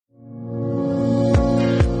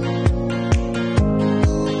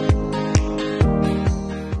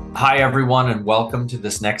Hi, everyone, and welcome to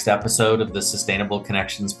this next episode of the Sustainable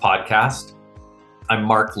Connections podcast. I'm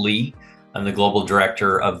Mark Lee. I'm the Global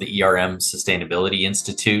Director of the ERM Sustainability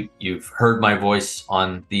Institute. You've heard my voice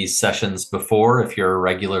on these sessions before if you're a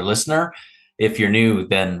regular listener. If you're new,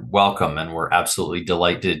 then welcome, and we're absolutely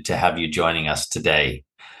delighted to have you joining us today.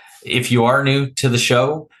 If you are new to the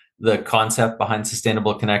show, the concept behind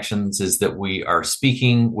Sustainable Connections is that we are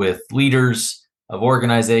speaking with leaders of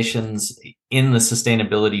organizations in the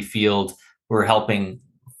sustainability field who are helping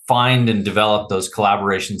find and develop those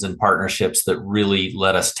collaborations and partnerships that really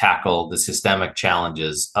let us tackle the systemic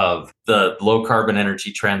challenges of the low carbon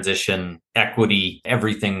energy transition, equity,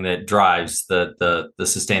 everything that drives the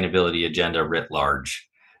sustainability agenda writ large.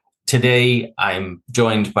 Today, I'm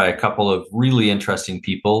joined by a couple of really interesting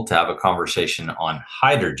people to have a conversation on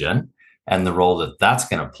hydrogen and the role that that's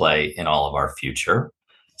going to play in all of our future.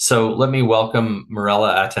 So let me welcome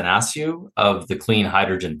Mirela Atanasiou of the Clean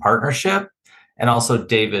Hydrogen Partnership, and also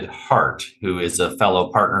David Hart, who is a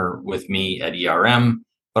fellow partner with me at ERM,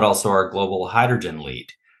 but also our global hydrogen lead.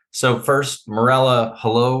 So first, Mirela,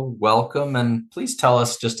 hello, welcome, and please tell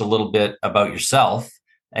us just a little bit about yourself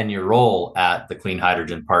and your role at the Clean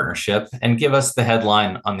Hydrogen Partnership, and give us the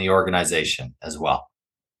headline on the organization as well.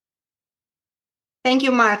 Thank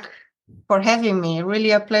you, Mark, for having me.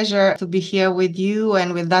 Really a pleasure to be here with you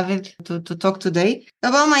and with David to talk today.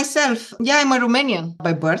 About myself, I'm a Romanian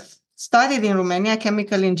by birth, studied in Romania,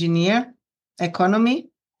 chemical engineer, economy,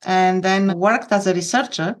 and then worked as a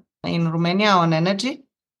researcher in Romania on energy,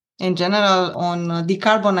 in general on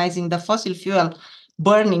decarbonizing the fossil fuel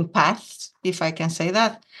burning paths, if I can say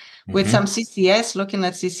that, with some CCS, looking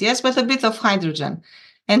at CCS, but a bit of hydrogen.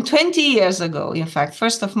 And 20 years ago, in fact,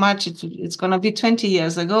 1st of March, it's going to be 20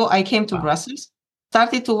 years ago, I came to Brussels,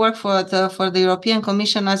 started to work for the European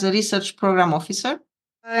Commission as a research program officer,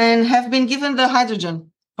 and have been given the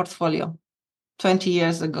hydrogen portfolio 20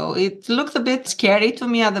 years ago. It looked a bit scary to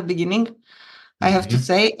me at the beginning, I have to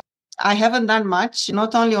say. I haven't done much,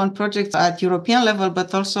 not only on projects at European level,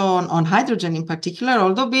 but also on hydrogen in particular,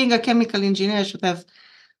 although being a chemical engineer should have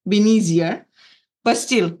been easier. But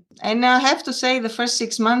still, and I have to say the first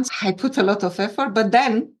 6 months, I put a lot of effort, but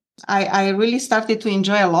then I really started to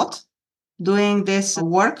enjoy a lot doing this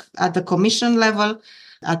work at the Commission level,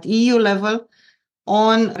 at EU level,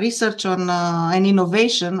 on research on and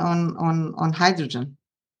innovation on hydrogen.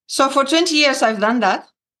 So for 20 years, I've done that.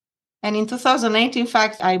 And in 2008, in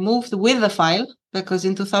fact, I moved with the file because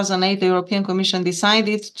in 2008, the European Commission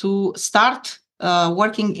decided to start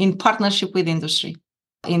working in partnership with industry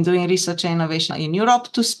in doing research and innovation in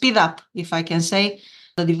Europe to speed up, if I can say,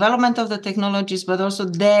 the development of the technologies, but also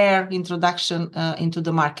their introduction into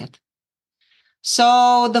the market.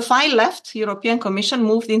 So the file left, European Commission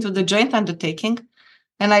moved into the joint undertaking,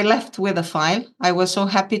 and I left with the file. I was so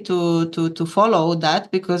happy to follow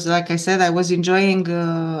that because, like I said, I was enjoying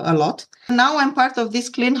a lot. Now I'm part of this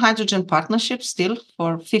Clean Hydrogen Partnership still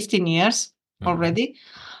for 15 years already.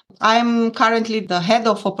 I'm currently the head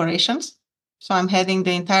of operations. So I'm heading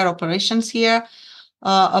the entire operations here,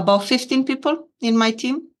 about 15 people in my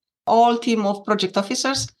team, all team of project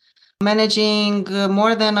officers, managing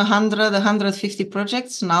more than 150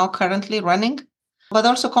 projects now currently running, but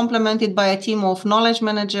also complemented by a team of knowledge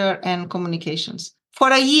manager and communications.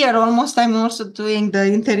 For a year almost, I'm also doing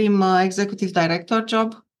the interim executive director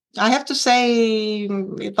job. I have to say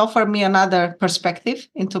it offered me another perspective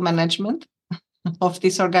into management of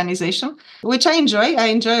this organization, which I enjoy. I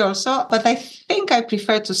enjoy also, but I think I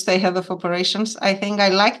prefer to stay head of operations. I think I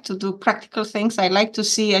like to do practical things. I like to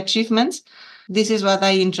see achievements. This is what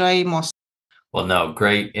I enjoy most. Well, no,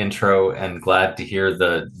 great intro, and glad to hear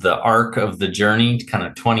the arc of the journey, kind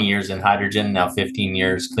of 20 years in hydrogen, now 15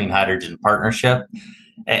 years Clean Hydrogen Partnership.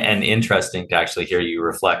 And interesting to actually hear you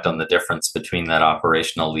reflect on the difference between that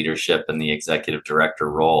operational leadership and the executive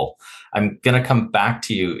director role. I'm going to come back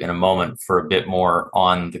to you in a moment for a bit more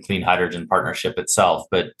on the Clean Hydrogen Partnership itself.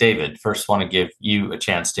 But David, first want to give you a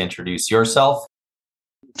chance to introduce yourself.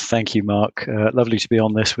 Thank you, Mark. Lovely to be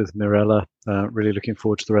on this with Mirela. Really looking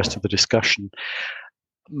forward to the rest of the discussion.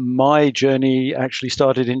 My journey actually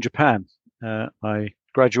started in Japan. I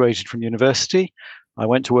graduated from university. I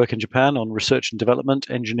went to work in Japan on research and development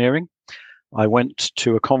engineering. I went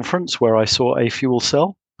to a conference where I saw a fuel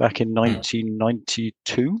cell back in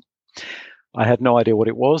 1992. I had no idea what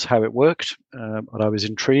it was, how it worked, but I was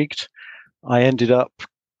intrigued. I ended up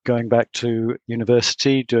going back to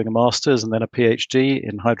university, doing a master's and then a PhD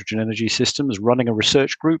in hydrogen energy systems, running a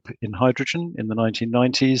research group in hydrogen in the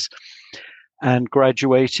 1990s, and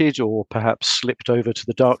graduated, or perhaps slipped over to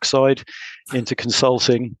the dark side, into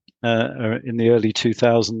consulting in the early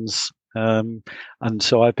 2000s And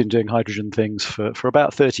so I've been doing hydrogen things for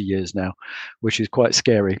about 30 years now, which is quite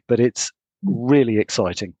scary, but it's really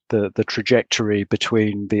exciting. The trajectory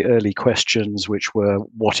between the early questions, which were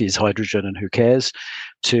what is hydrogen and who cares,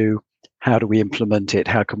 to how do we implement it?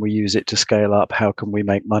 How can we use it to scale up? How can we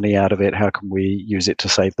make money out of it? How can we use it to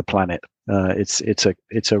save the planet?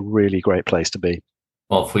 It's a really great place to be.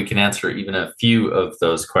 Well, if we can answer even a few of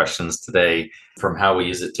those questions today, from how we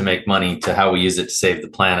use it to make money to how we use it to save the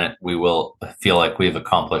planet, we will feel like we've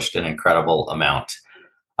accomplished an incredible amount.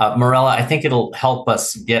 Mirella, I think it'll help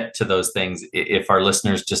us get to those things if our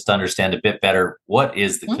listeners just understand a bit better what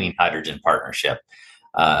is the Clean Hydrogen Partnership.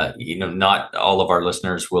 Not all of our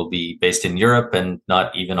listeners will be based in Europe, and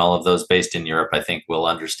not even all of those based in Europe, I think, will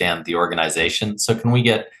understand the organization. So can we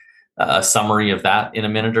get a summary of that in a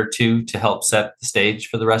minute or two to help set the stage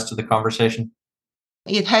for the rest of the conversation?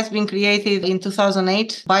 It has been created in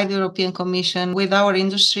 2008 by the European Commission with our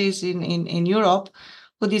industries in Europe,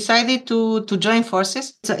 who decided to join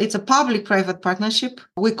forces. It's a public-private partnership.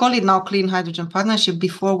 We call it now Clean Hydrogen Partnership.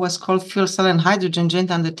 Before it was called Fuel Cell and Hydrogen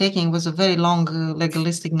Joint Undertaking. It was a very long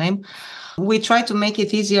legalistic name. We try to make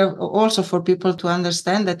it easier also for people to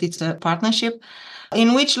understand that it's a partnership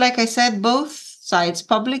in which, like I said, both sides,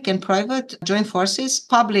 public and private, join forces,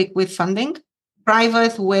 public with funding,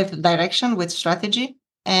 private with direction, with strategy.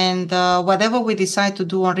 And whatever we decide to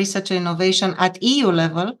do on research and innovation at EU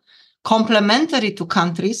level, complementary to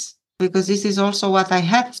countries, because this is also what I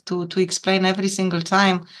have to explain every single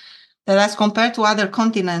time, that as compared to other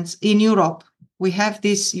continents in Europe, we have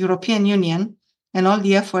this European Union and all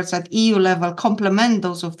the efforts at EU level complement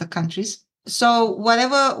those of the countries. So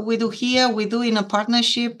whatever we do here, we do in a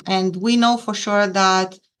partnership, and we know for sure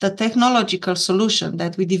that the technological solution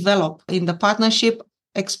that we develop in the partnership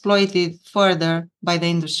exploited further by the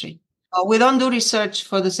industry. We don't do research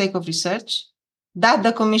for the sake of research. That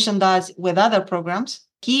the Commission does with other programs.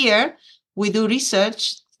 Here, we do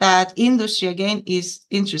research that industry, again, is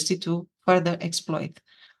interested to further exploit.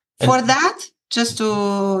 For that, just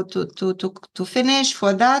to finish,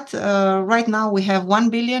 for that, right now we have 1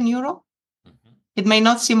 billion euro. It may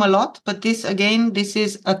not seem a lot, but this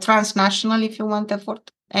is a transnational, if you want,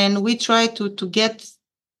 effort. And we try to get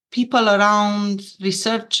people around,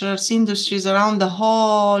 researchers, industries around the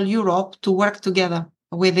whole Europe to work together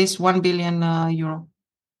with this 1 billion euro.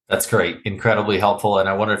 That's great. Incredibly helpful. And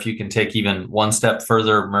I wonder if you can take even one step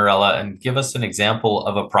further, Mirella, and give us an example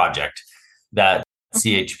of a project that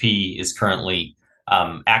CHP is currently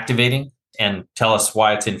activating, and tell us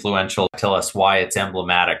why it's influential. Tell us why it's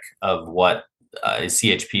emblematic of what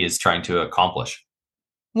CHP is trying to accomplish.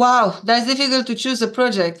 Wow, that's difficult to choose a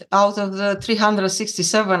project out of the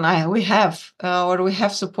 367 we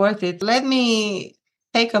have supported. Let me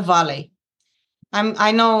take a valley.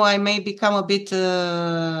 I know I may become a bit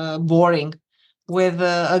boring with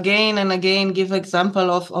again and again give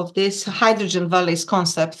example of this hydrogen valleys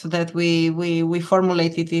concept that we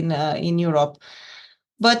formulated in Europe.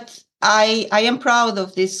 But I am proud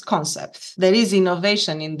of this concept. There is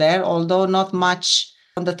innovation in there, although not much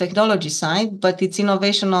on the technology side, but it's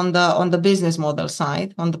innovation on the business model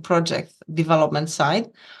side, on the project development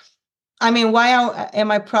side. I mean, why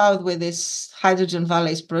am I proud with this Hydrogen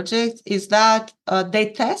Valleys project is that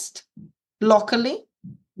they test locally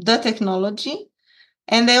the technology,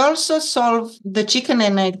 and they also solve the chicken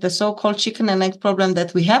and egg, the so-called chicken and egg problem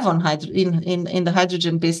that we have on in the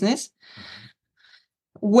hydrogen business,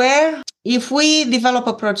 where if we develop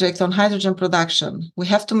a project on hydrogen production, we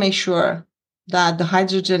have to make sure that the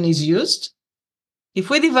hydrogen is used.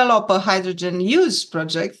 If we develop a hydrogen use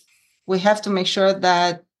project, we have to make sure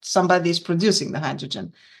that somebody is producing the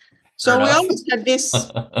hydrogen. So we always had this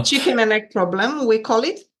chicken and egg problem, we call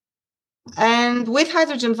it. And with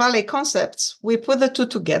Hydrogen Valley concepts, we put the two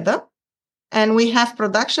together, and we have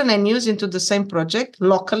production and use into the same project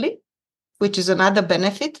locally, which is another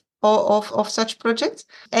benefit of such projects.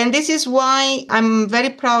 And this is why I'm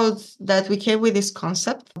very proud that we came with this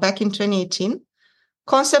concept back in 2018,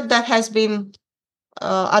 concept that has been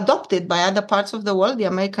adopted by other parts of the world. The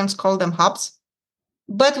Americans call them hubs,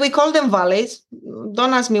 but we call them valleys.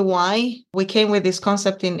 Don't ask me why. We came with this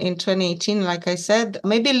concept in 2018, like I said,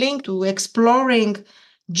 maybe linked to exploring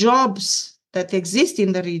jobs that exist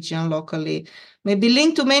in the region locally, maybe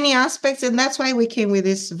linked to many aspects, and that's why we came with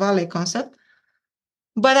this valley concept.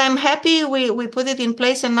 But I'm happy we put it in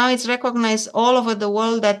place, and now it's recognized all over the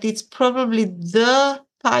world that it's probably the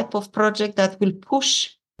type of project that will push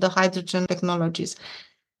the hydrogen technologies.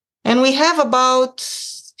 And we have about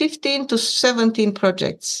 15 to 17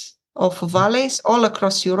 projects of valleys all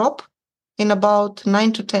across Europe in about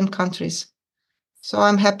 9 to 10 countries. So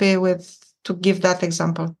I'm happy to give that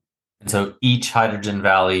example. And so each hydrogen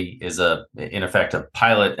valley is in effect, a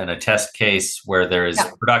pilot and a test case where there is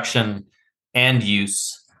production and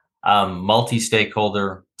use,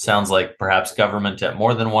 multi-stakeholder, sounds like perhaps government at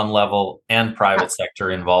more than one level, and private sector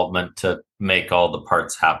involvement to make all the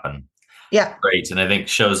parts happen. Yeah. Great. And I think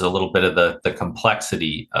shows a little bit of the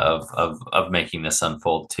complexity of making this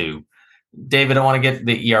unfold too. David, I want to get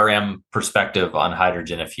the ERM perspective on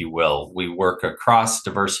hydrogen, if you will. We work across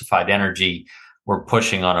diversified energy. We're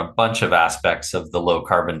pushing on a bunch of aspects of the low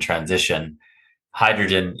carbon transition.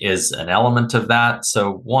 Hydrogen is an element of that.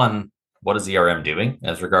 So one, what is ERM doing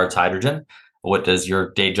as regards hydrogen? What does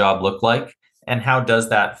your day job look like? And how does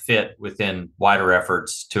that fit within wider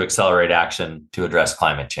efforts to accelerate action to address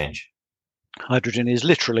climate change? Hydrogen is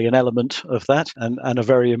literally an element of that, and a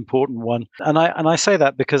very important one. And I say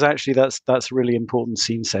that because actually that's really important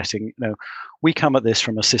scene setting. We come at this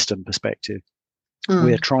from a system perspective.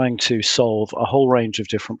 We're trying to solve a whole range of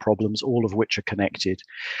different problems, all of which are connected.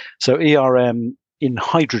 So ERM in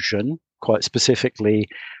hydrogen, quite specifically,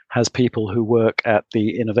 has people who work at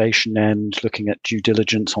the innovation end, looking at due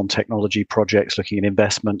diligence on technology projects, looking at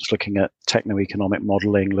investments, looking at techno-economic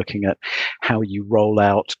modeling, looking at how you roll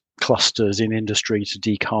out clusters in industry to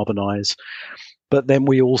decarbonize. But then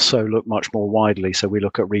we also look much more widely. So we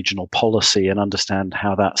look at regional policy and understand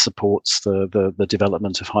how that supports the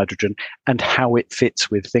development of hydrogen and how it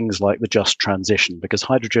fits with things like the just transition, because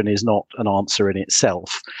hydrogen is not an answer in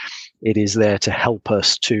itself. It is there to help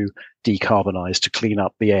us to decarbonize, to clean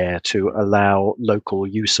up the air, to allow local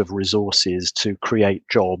use of resources, to create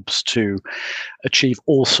jobs, to achieve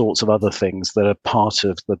all sorts of other things that are part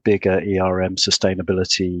of the bigger ERM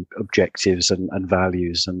sustainability objectives and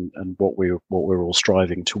values and what we're all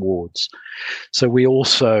striving towards. So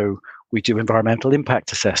we do environmental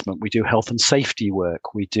impact assessment, we do health and safety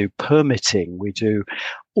work, we do permitting, we do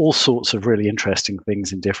all sorts of really interesting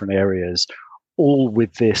things in different areas, all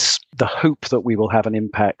with the hope that we will have an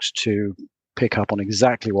impact to pick up on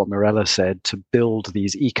exactly what Mirella said, to build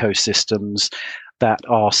these ecosystems that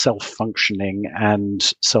are self-functioning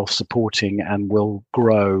and self-supporting and will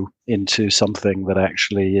grow into something that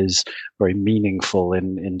actually is very meaningful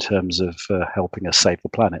in terms of helping us save the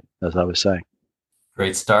planet, as I was saying.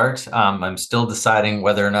 Great start. I'm still deciding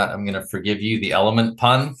whether or not I'm going to forgive you the element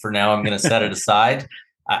pun. For now, I'm going to set it aside.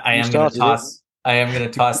 I am going to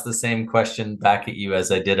toss the same question back at you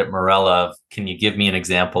as I did at Mirella. Can you give me an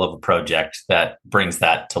example of a project that brings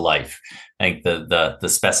that to life? I think the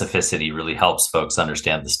specificity really helps folks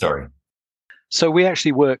understand the story. So we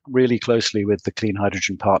actually work really closely with the Clean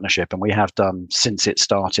Hydrogen Partnership, and we have done since it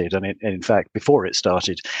started, and in fact, before it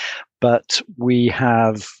started. But we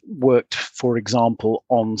have worked, for example,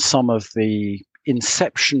 on some of the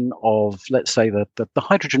inception of, let's say, the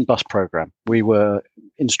hydrogen bus program. We were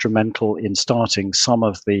instrumental in starting some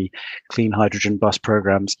of the clean hydrogen bus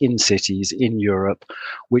programs in cities in Europe,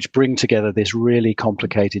 which bring together this really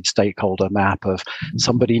complicated stakeholder map of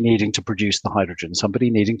somebody needing to produce the hydrogen, somebody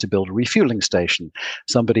needing to build a refueling station,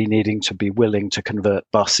 somebody needing to be willing to convert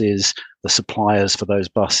buses, the suppliers for those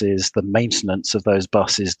buses, the maintenance of those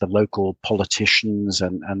buses, the local politicians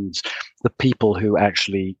and the people who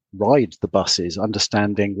actually ride the buses,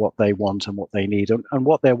 understanding what they want and what they need and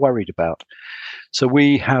what they're worried about. So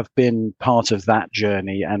we have been part of that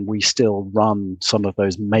journey, and we still run some of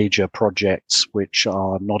those major projects, which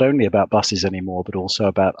are not only about buses anymore, but also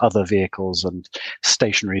about other vehicles and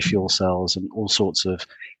stationary fuel cells and all sorts of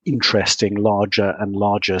interesting larger and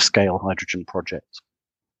larger scale hydrogen projects.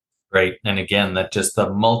 Great. And again, that just the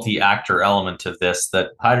multi-actor element of this,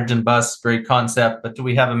 that hydrogen bus, great concept, but do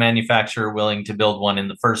we have a manufacturer willing to build one in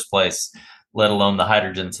the first place, let alone the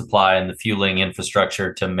hydrogen supply and the fueling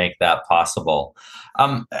infrastructure to make that possible?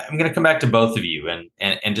 I'm going to come back to both of you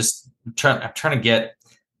and just trying to get,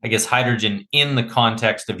 I guess, hydrogen in the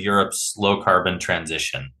context of Europe's low carbon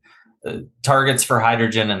transition. Targets for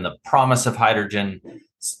hydrogen and the promise of hydrogen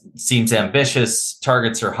seems ambitious.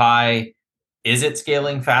 Targets are high. Is it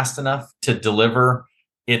scaling fast enough to deliver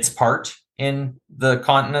its part in the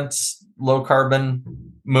continent's low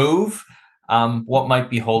carbon move? What might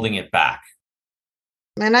be holding it back?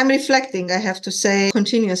 And I'm reflecting, I have to say,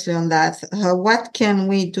 continuously on that. What can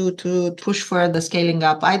we do to push for the scaling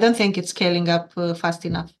up? I don't think it's scaling up fast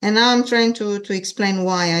enough. And now I'm trying to explain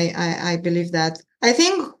why I believe that. I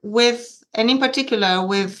think and in particular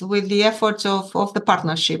with the efforts of the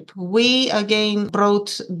partnership, we again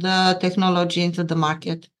brought the technology into the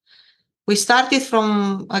market. We started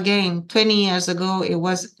from, again, 20 years ago, it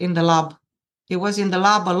was in the lab. It was in the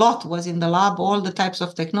lab, a lot was in the lab, all the types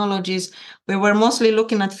of technologies. We were mostly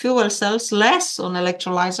looking at fuel cells, less on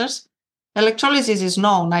electrolyzers. Electrolysis is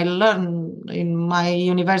known. I learned in my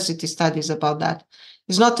university studies about that.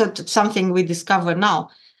 It's not something we discover now.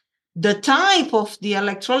 The type of the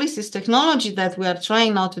electrolysis technology that we are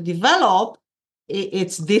trying now to develop,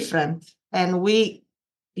 it's different. And we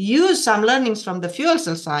use some learnings from the fuel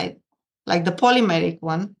cell side, like the polymeric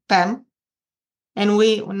one, PEM, and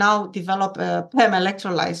we now develop PEM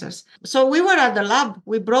electrolyzers. So we were at the lab.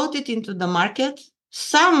 We brought it into the market.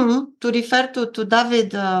 Some, to refer to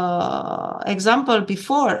David example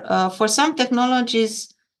before, for some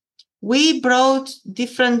technologies, we brought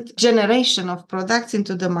different generation of products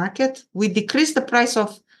into the market. We decreased the price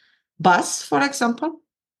of bus, for example,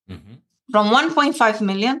 from 1.5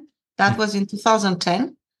 million, that was in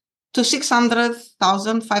 2010, to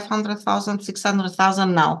 600,000, 500,000,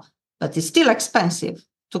 600,000 now. But it's still expensive.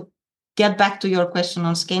 To get back to your question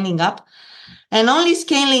on scaling up, and only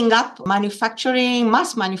scaling up manufacturing,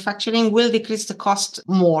 mass manufacturing will decrease the cost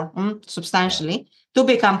more substantially to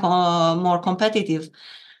become more competitive.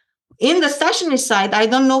 In the stationary side, I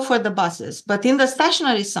don't know for the buses, but in the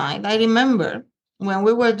stationary side, I remember when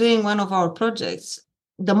we were doing one of our projects,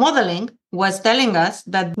 the modeling was telling us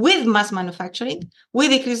that with mass manufacturing, we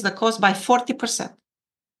decrease the cost by 40%.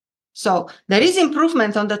 So there is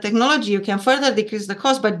improvement on the technology. You can further decrease the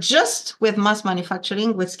cost, but just with mass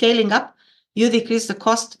manufacturing, with scaling up, you decrease the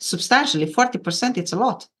cost substantially. 40%, it's a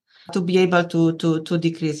lot to be able to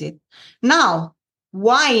decrease it. Now,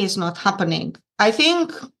 why is not happening? I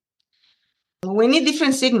think we need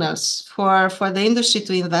different signals for the industry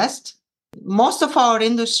to invest. Most of our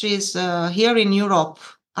industries here in Europe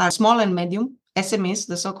are small and medium, SMEs,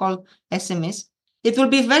 the so-called SMEs. It will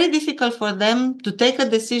be very difficult for them to take a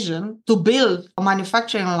decision to build a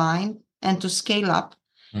manufacturing line and to scale up.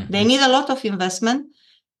 They need a lot of investment.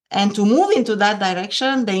 And to move into that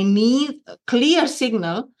direction, they need a clear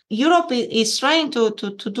signal. Europe is trying to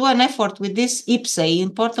do an effort with this IPCEI,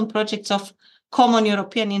 important projects of common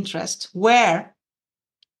European interest, where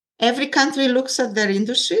every country looks at their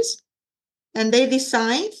industries and they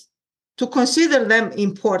decide to consider them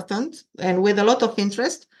important and with a lot of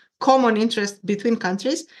interest, common interest between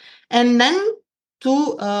countries, and then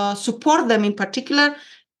to support them in particular.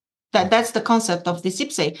 That's the concept of this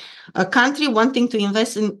IPCEI. A country wanting to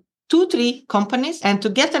invest in 2-3 companies and to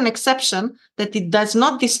get an exception that it does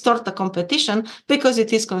not distort the competition because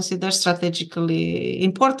it is considered strategically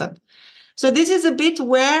important. So this is a bit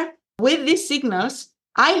where, with these signals,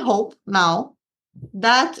 I hope now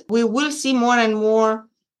that we will see more and more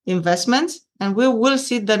investments and we will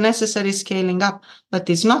see the necessary scaling up, but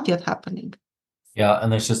it's not yet happening. Yeah, and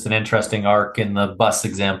there's just an interesting arc in the bus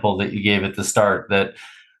example that you gave at the start, that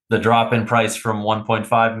the drop in price from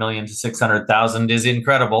 1.5 million to 600,000 is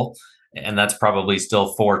incredible. And that's probably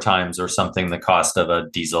still 4 times or something the cost of a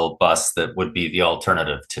diesel bus that would be the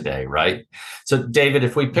alternative today, right? So, David,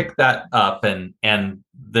 if we pick that up and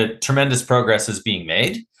the tremendous progress is being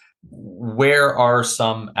made, where are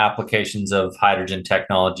some applications of hydrogen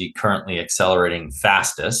technology currently accelerating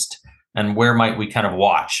fastest? And where might we kind of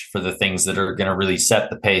watch for the things that are going to really set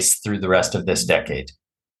the pace through the rest of this decade?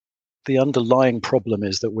 The underlying problem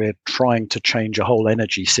is that we're trying to change a whole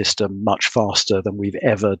energy system much faster than we've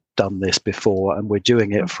ever done this before. And we're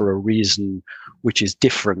doing it for a reason which is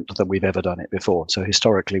different than we've ever done it before. So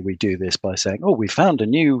historically, we do this by saying, oh, we found a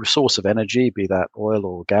new source of energy, be that oil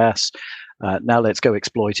or gas. Now let's go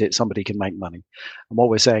exploit it. Somebody can make money. And what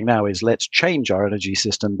we're saying now is let's change our energy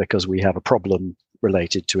system because we have a problem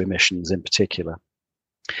related to emissions in particular.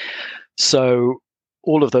 So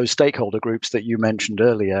all of those stakeholder groups that you mentioned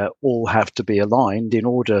earlier all have to be aligned in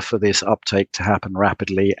order for this uptake to happen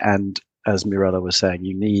rapidly. And as Mirella was saying,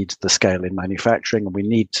 you need the scale in manufacturing, and we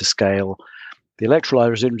need to scale. The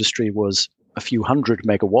electrolyzers industry was a few hundred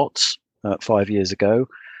megawatts 5 years ago.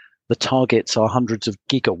 The targets are hundreds of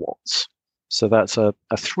gigawatts. So that's a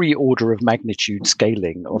 3 order of magnitude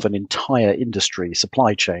scaling of an entire industry,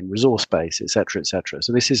 supply chain, resource base, et cetera, et cetera.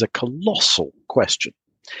 So this is a colossal question.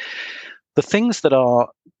 The things that are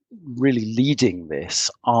really leading this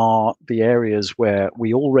are the areas where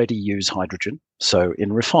we already use hydrogen. So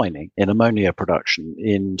in refining, in ammonia production,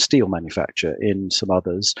 in steel manufacture, in some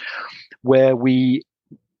others, where we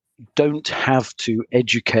don't have to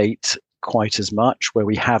educate quite as much, where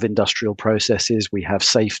we have industrial processes, we have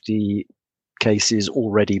safety cases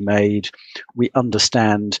already made, we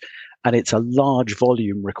understand, and it's a large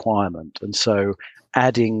volume requirement. And so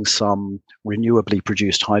adding some renewably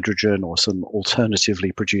produced hydrogen or some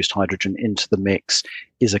alternatively produced hydrogen into the mix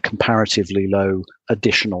is a comparatively low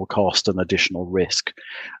additional cost and additional risk.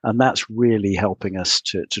 And that's really helping us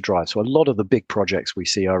to drive. So a lot of the big projects we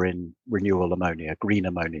see are in renewable ammonia, green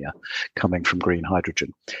ammonia coming from green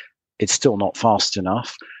hydrogen. It's still not fast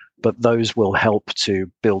enough, but those will help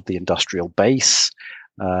to build the industrial base,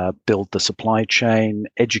 build the supply chain,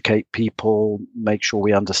 educate people, make sure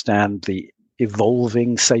we understand the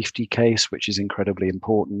evolving safety case, which is incredibly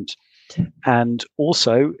important, and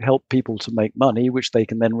also help people to make money, which they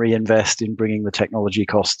can then reinvest in bringing the technology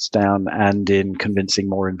costs down and in convincing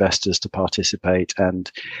more investors to participate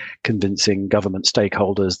and convincing government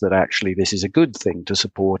stakeholders that actually this is a good thing to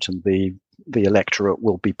support and the electorate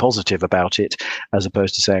will be positive about it, as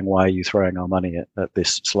opposed to saying, why are you throwing our money at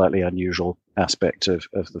this slightly unusual aspect of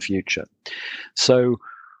the future? So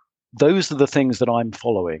those are the things that I'm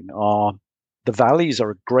following. The valleys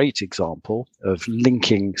are a great example of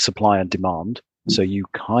linking supply and demand. So you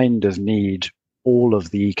kind of need all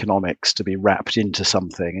of the economics to be wrapped into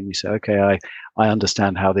something. And you say, okay, I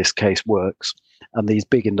understand how this case works. And these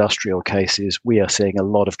big industrial cases, we are seeing a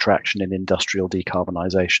lot of traction in industrial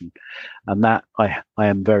decarbonization. And that I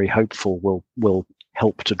am very hopeful will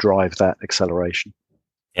help to drive that acceleration.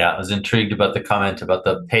 Yeah, I was intrigued about the comment about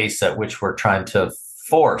the pace at which we're trying to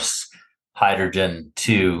force hydrogen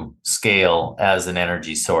to scale as an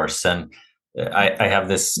energy source. And I have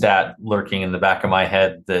this stat lurking in the back of my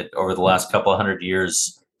head that over the last couple of 100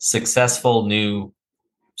 years, successful new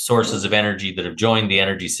sources of energy that have joined the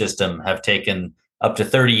energy system have taken up to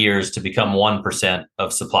 30 years to become 1%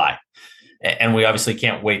 of supply. And we obviously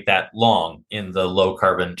can't wait that long in the low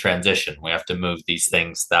carbon transition. We have to move these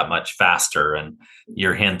things that much faster. And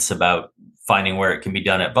your hints about finding where it can be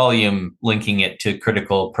done at volume, linking it to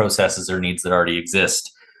critical processes or needs that already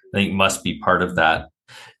exist, I think must be part of that.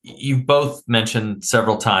 You've both mentioned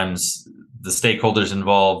several times the stakeholders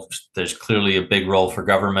involved. There's clearly a big role for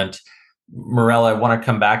government. Mirella, I want to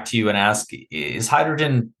come back to you and ask, is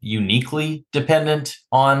hydrogen uniquely dependent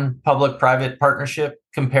on public-private partnership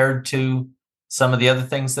compared to some of the other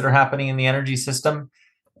things that are happening in the energy system?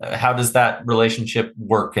 How does that relationship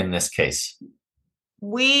work in this case?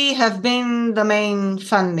 We have been the main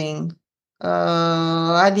funding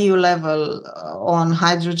at EU level on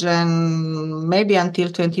hydrogen, maybe until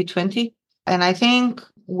 2020. And I think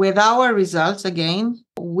with our results, again,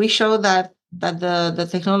 we show that the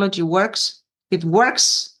technology works. It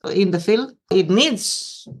works in the field. It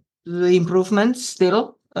needs improvements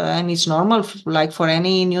still, and it's normal, like for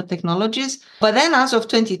any new technologies. But then as of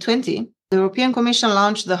 2020, the European Commission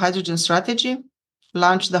launched the hydrogen strategy,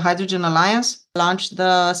 launched the Hydrogen Alliance, launched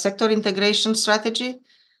the sector integration strategy.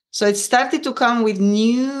 So it started to come with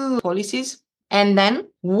new policies, and then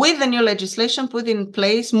with the new legislation, put in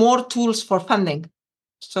place more tools for funding.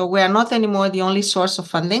 So we are not anymore the only source of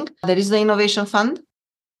funding. There is the Innovation Fund,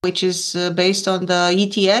 which is based on the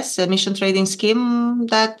ETS, emission trading scheme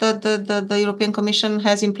that the European Commission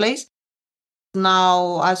has in place.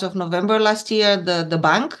 Now, as of November last year, the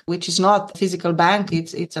bank, which is not a physical bank,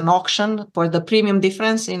 it's an auction for the premium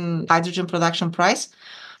difference in hydrogen production price.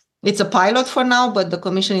 It's a pilot for now, but the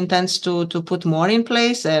Commission intends to put more in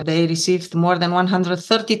place. They received more than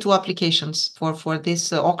 132 applications for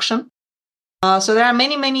this auction. So there are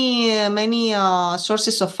many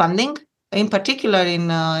sources of funding, in particular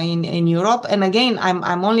in Europe. And again,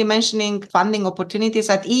 I'm only mentioning funding opportunities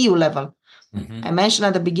at EU level. Mm-hmm. I mentioned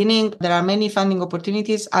at the beginning, there are many funding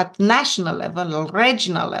opportunities at national level or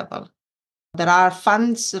regional level. There are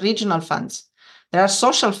funds, regional funds. There are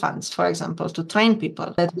social funds, for example, to train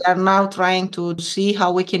people that we are now trying to see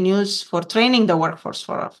how we can use for training the workforce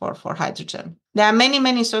for hydrogen. There are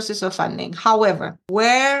many sources of funding. However,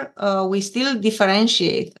 where we still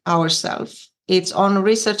differentiate ourselves, it's on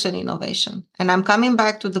research and innovation. And I'm coming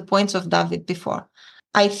back to the points of David before.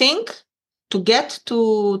 I think to get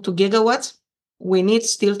to gigawatts, we need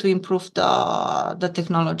still to improve the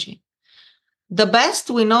technology. The best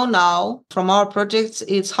we know now from our projects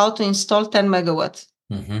is how to install 10 megawatts.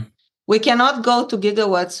 Mm-hmm. We cannot go to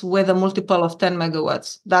gigawatts with a multiple of 10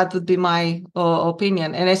 megawatts. That would be my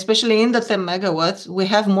opinion. And especially in the 10 megawatts, we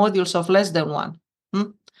have modules of less than one.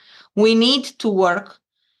 We need to work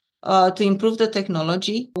to improve the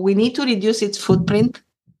technology. We need to reduce its footprint.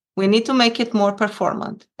 We need to make it more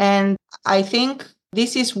performant. And I think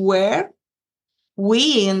this is where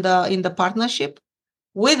we in the partnership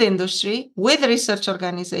with industry, with research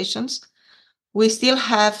organizations, we still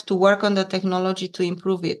have to work on the technology to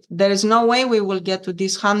improve it. There is no way we will get to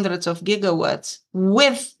these hundreds of gigawatts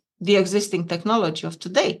with the existing technology of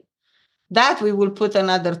today. That we will put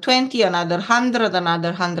another 20, another 100, another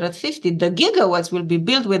 150. The gigawatts will be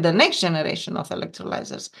built with the next generation of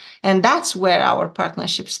electrolyzers. And that's where our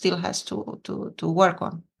partnership still has to work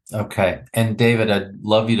on. Okay. And David, I'd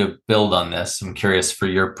love you to build on this. I'm curious for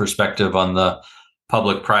your perspective on the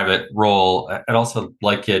public-private role, I'd also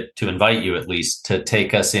like to invite you at least to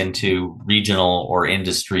take us into regional or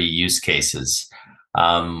industry use cases.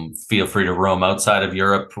 Feel free to roam outside of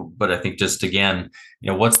Europe, but I think just again,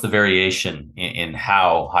 what's the variation in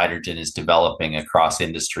how hydrogen is developing across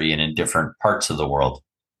industry and in different parts of the world?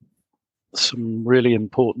 Some really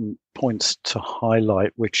important points to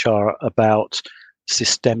highlight, which are about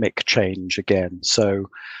systemic change again. So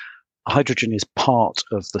hydrogen is part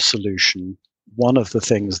of the solution. One of the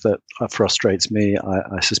things that frustrates me,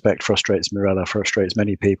 I suspect frustrates Mirella, frustrates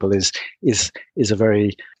many people, is a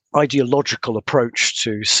very ideological approach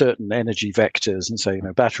to certain energy vectors and say,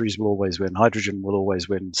 batteries will always win, hydrogen will always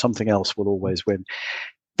win, something else will always win.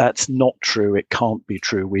 That's not true. It can't be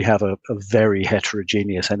true. We have a very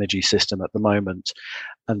heterogeneous energy system at the moment.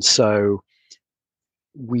 And so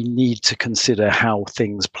we need to consider how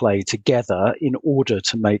things play together in order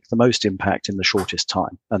to make the most impact in the shortest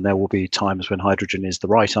time. And there will be times when hydrogen is the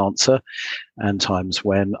right answer and times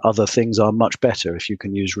when other things are much better. If you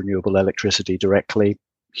can use renewable electricity directly,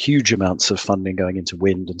 huge amounts of funding going into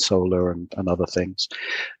wind and solar and other things,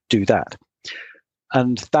 do that.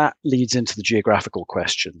 And that leads into the geographical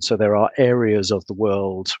question. So there are areas of the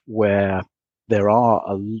world where there are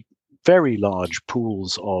very large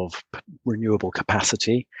pools of renewable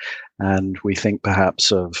capacity. And we think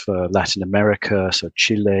perhaps of Latin America, so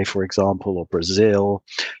Chile, for example, or Brazil.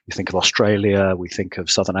 We think of Australia, we think of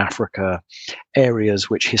Southern Africa, areas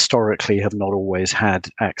which historically have not always had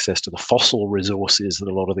access to the fossil resources that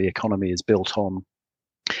a lot of the economy is built on.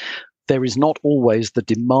 There is not always the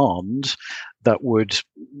demand that would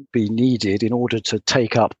be needed in order to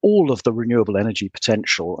take up all of the renewable energy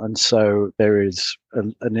potential. And so there is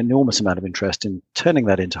an enormous amount of interest in turning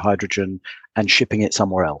that into hydrogen and shipping it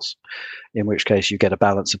somewhere else, in which case you get a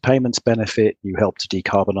balance of payments benefit, you help to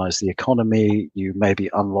decarbonize the economy, you maybe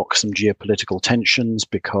unlock some geopolitical tensions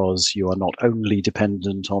because you are not only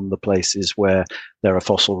dependent on the places where there are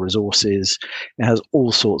fossil resources. It has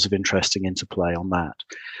all sorts of interesting interplay on that.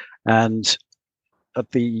 And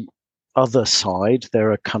at the other side,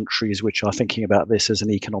 there are countries which are thinking about this as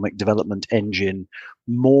an economic development engine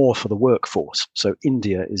more for the workforce. So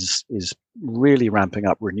India is really ramping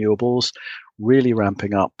up renewables, really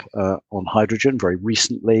ramping up on hydrogen very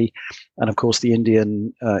recently. And of course, the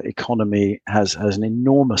Indian economy has an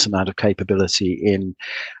enormous amount of capability in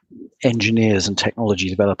engineers and technology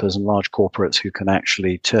developers and large corporates who can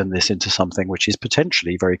actually turn this into something which is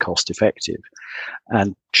potentially very cost effective.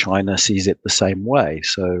 And China sees it the same way.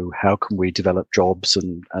 So how can we develop jobs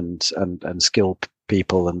and skill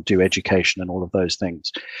people and do education and all of those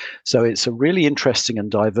things? So it's a really interesting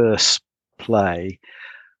and diverse play.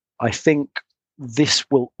 I think this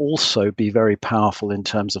will also be very powerful in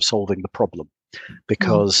terms of solving the problem,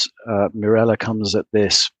 because Mirella comes at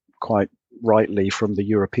this quite rightly from the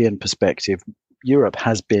European perspective. Europe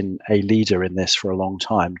has been a leader in this for a long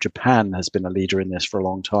time. Japan has been a leader in this for a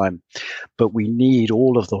long time. But we need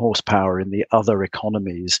all of the horsepower in the other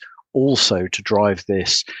economies also to drive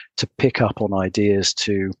this, to pick up on ideas,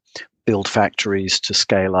 to build factories, to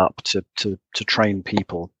scale up, to train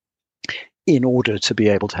people, in order to be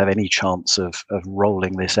able to have any chance of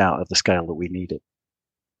rolling this out at the scale that we need it.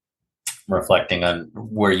 Reflecting on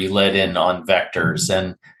where you led in on vectors,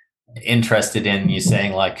 and interested in you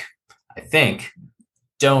saying, like, I think,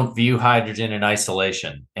 don't view hydrogen in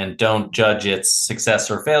isolation and don't judge its success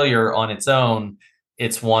or failure on its own.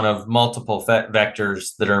 It's one of multiple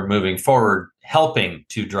vectors that are moving forward, helping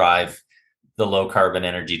to drive the low carbon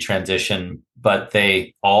energy transition, but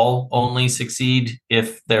they all only succeed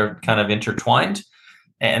if they're kind of intertwined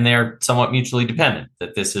and they're somewhat mutually dependent,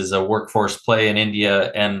 that this is a workforce play in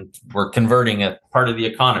India and we're converting a part of the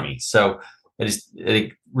economy. So it is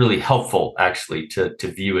really helpful actually to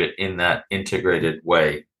view it in that integrated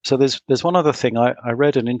way. So there's one other thing. I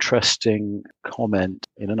read an interesting comment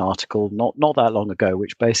in an article not that long ago,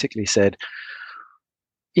 which basically said,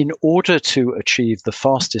 in order to achieve the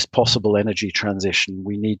fastest possible energy transition,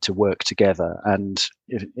 we need to work together. And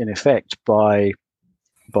in effect, by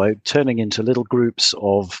turning into little groups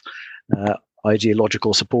of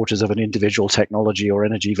ideological supporters of an individual technology or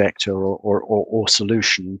energy vector or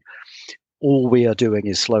solution, all we are doing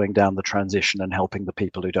is slowing down the transition and helping the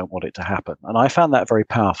people who don't want it to happen. And I found that very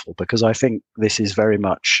powerful, because I think this is very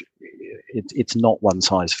much, it's not one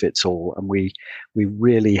size fits all. And we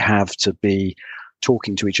really have to be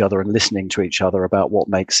talking to each other and listening to each other about what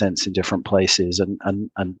makes sense in different places, and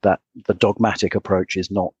that the dogmatic approach is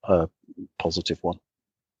not a positive one.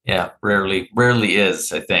 Yeah, rarely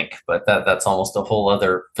is, I think, but that's almost a whole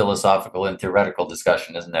other philosophical and theoretical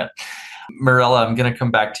discussion, isn't it? Mirella, I'm going to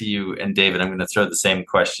come back to you, and David, I'm going to throw the same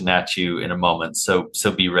question at you in a moment. So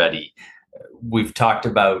be ready. We've talked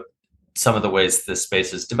about some of the ways this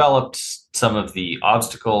space has developed, some of the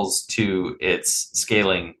obstacles to its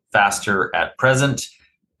scaling faster at present,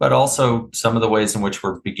 but also some of the ways in which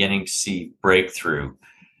we're beginning to see breakthrough.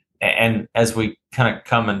 And as we kind of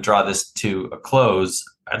come and draw this to a close,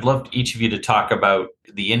 I'd love each of you to talk about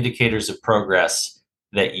the indicators of progress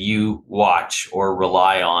that you watch or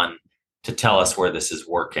rely on to tell us where this is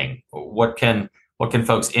working. What can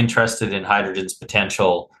folks interested in hydrogen's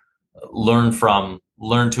potential learn from,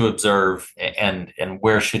 learn to observe, and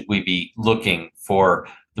where should we be looking for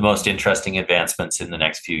the most interesting advancements in the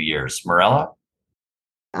next few years? Mirella?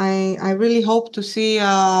 I really hope to see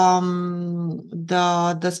the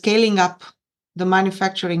scaling up, the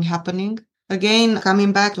manufacturing happening. Again,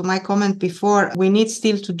 coming back to my comment before, we need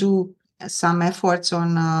still to do some efforts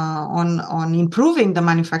on improving the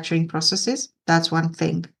manufacturing processes. That's one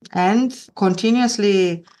thing, and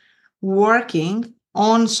continuously working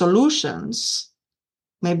on solutions,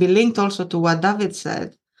 maybe linked also to what David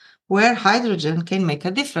said, where hydrogen can make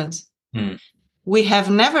a difference. We have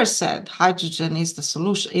never said hydrogen is the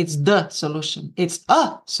solution. It's the solution. It's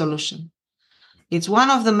a solution. It's one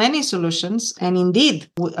of the many solutions. And indeed,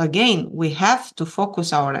 we have to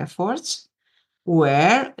focus our efforts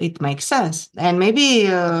where it makes sense. And maybe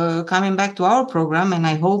coming back to our program, and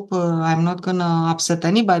I hope I'm not going to upset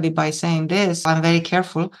anybody by saying this, I'm very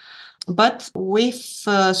careful. But we've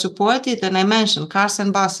supported, and I mentioned cars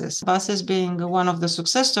and buses. Buses being one of the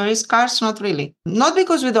success stories, cars not really. Not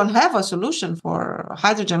because we don't have a solution for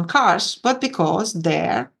hydrogen cars, but because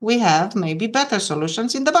there we have maybe better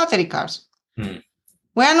solutions in the battery cars.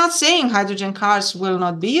 We are not saying hydrogen cars will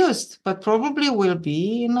not be used, but probably will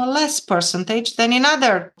be in a less percentage than in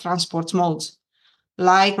other transport modes,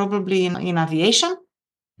 like probably in aviation,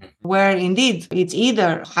 where indeed it's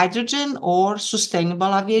either hydrogen or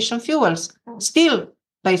sustainable aviation fuels, still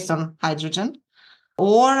based on hydrogen,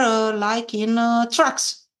 or like in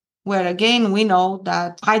trucks, where again we know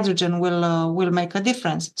that hydrogen will make a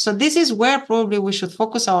difference. So this is where probably we should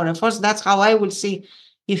focus our efforts. That's how I will see,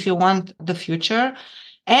 if you want, the future.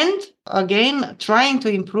 And again, trying to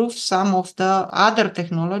improve some of the other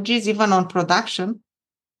technologies, even on production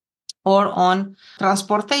or on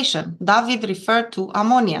transportation. David referred to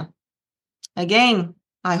ammonia. Again,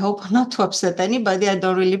 I hope not to upset anybody. I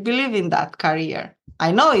don't really believe in that career.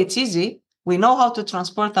 I know it's easy. We know how to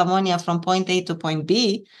transport ammonia from point A to point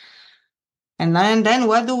B. And then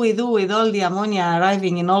what do we do with all the ammonia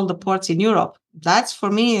arriving in all the ports in Europe? That's,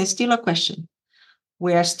 for me, still a question.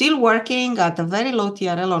 We are still working at a very low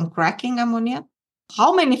TRL on cracking ammonia.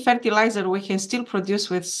 How many fertilizer we can still produce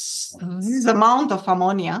with this amount of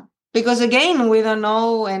ammonia? Because again, we don't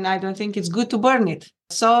know, and I don't think it's good to burn it.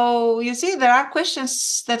 So you see, there are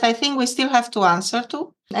questions that I think we still have to answer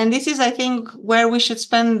to. And this is, I think, where we should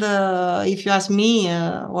spend, if you ask me,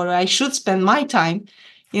 or I should spend my time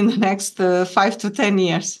in the next 5 to 10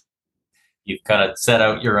 years. You've kind of set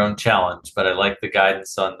out your own challenge, but I like the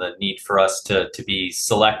guidance on the need for us to be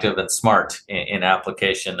selective and smart in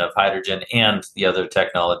application of hydrogen and the other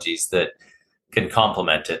technologies that can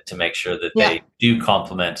complement it, to make sure that they do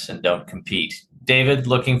complement and don't compete. David,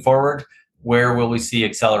 looking forward, where will we see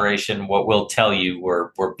acceleration? What will tell you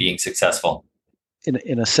we're being successful?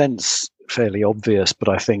 In a sense, fairly obvious, but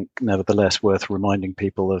I think nevertheless worth reminding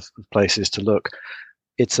people of places to look.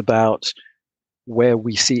 It's about where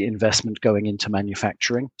we see investment going into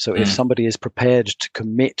manufacturing. So if somebody is prepared to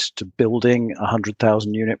commit to building a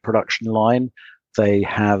 100,000 unit production line, they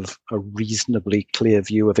have a reasonably clear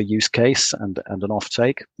view of a use case and an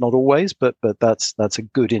offtake. Not always, but that's a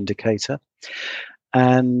good indicator.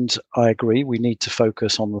 And I agree, we need to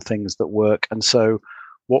focus on the things that work. And so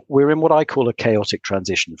we're in what I call a chaotic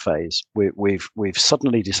transition phase. We've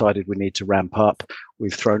suddenly decided we need to ramp up.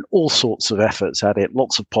 We've thrown all sorts of efforts at it,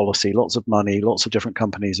 lots of policy, lots of money, lots of different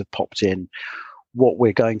companies have popped in. What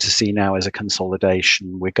we're going to see now is a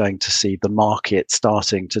consolidation. We're going to see the market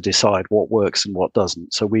starting to decide what works and what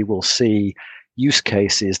doesn't. So we will see use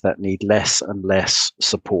cases that need less and less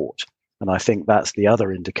support. And I think that's the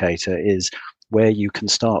other indicator, is where you can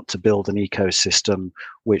start to build an ecosystem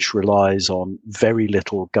which relies on very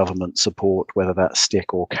little government support, whether that's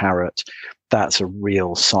stick or carrot. That's a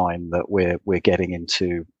real sign that we're getting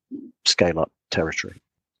into scale-up territory.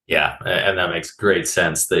 Yeah, and that makes great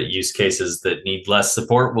sense. That use cases that need less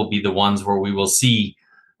support will be the ones where we will see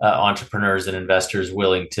entrepreneurs and investors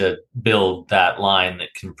willing to build that line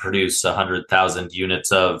that can produce 100,000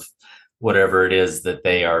 units of whatever it is that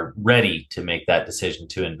they are ready to make that decision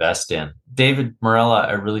to invest in. David, Mirella,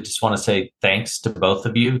 I really just want to say thanks to both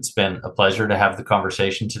of you. It's been a pleasure to have the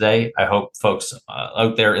conversation today. I hope folks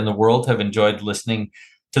out there in the world have enjoyed listening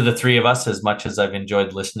to the three of us as much as I've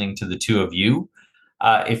enjoyed listening to the two of you.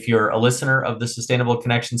 If you're a listener of the Sustainable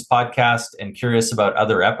Connections podcast and curious about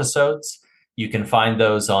other episodes, you can find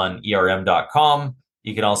those on ERM.com.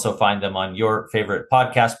 You can also find them on your favorite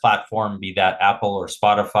podcast platform, be that Apple or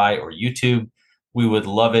Spotify or YouTube. We would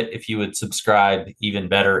love it if you would subscribe. Even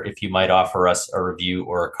better if you might offer us a review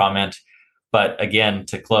or a comment. But again,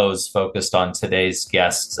 to close, focused on today's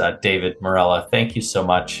guests, David, Mirella, thank you so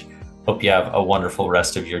much. Hope you have a wonderful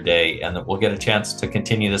rest of your day and that we'll get a chance to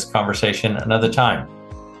continue this conversation another time.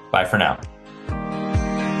 Bye for now.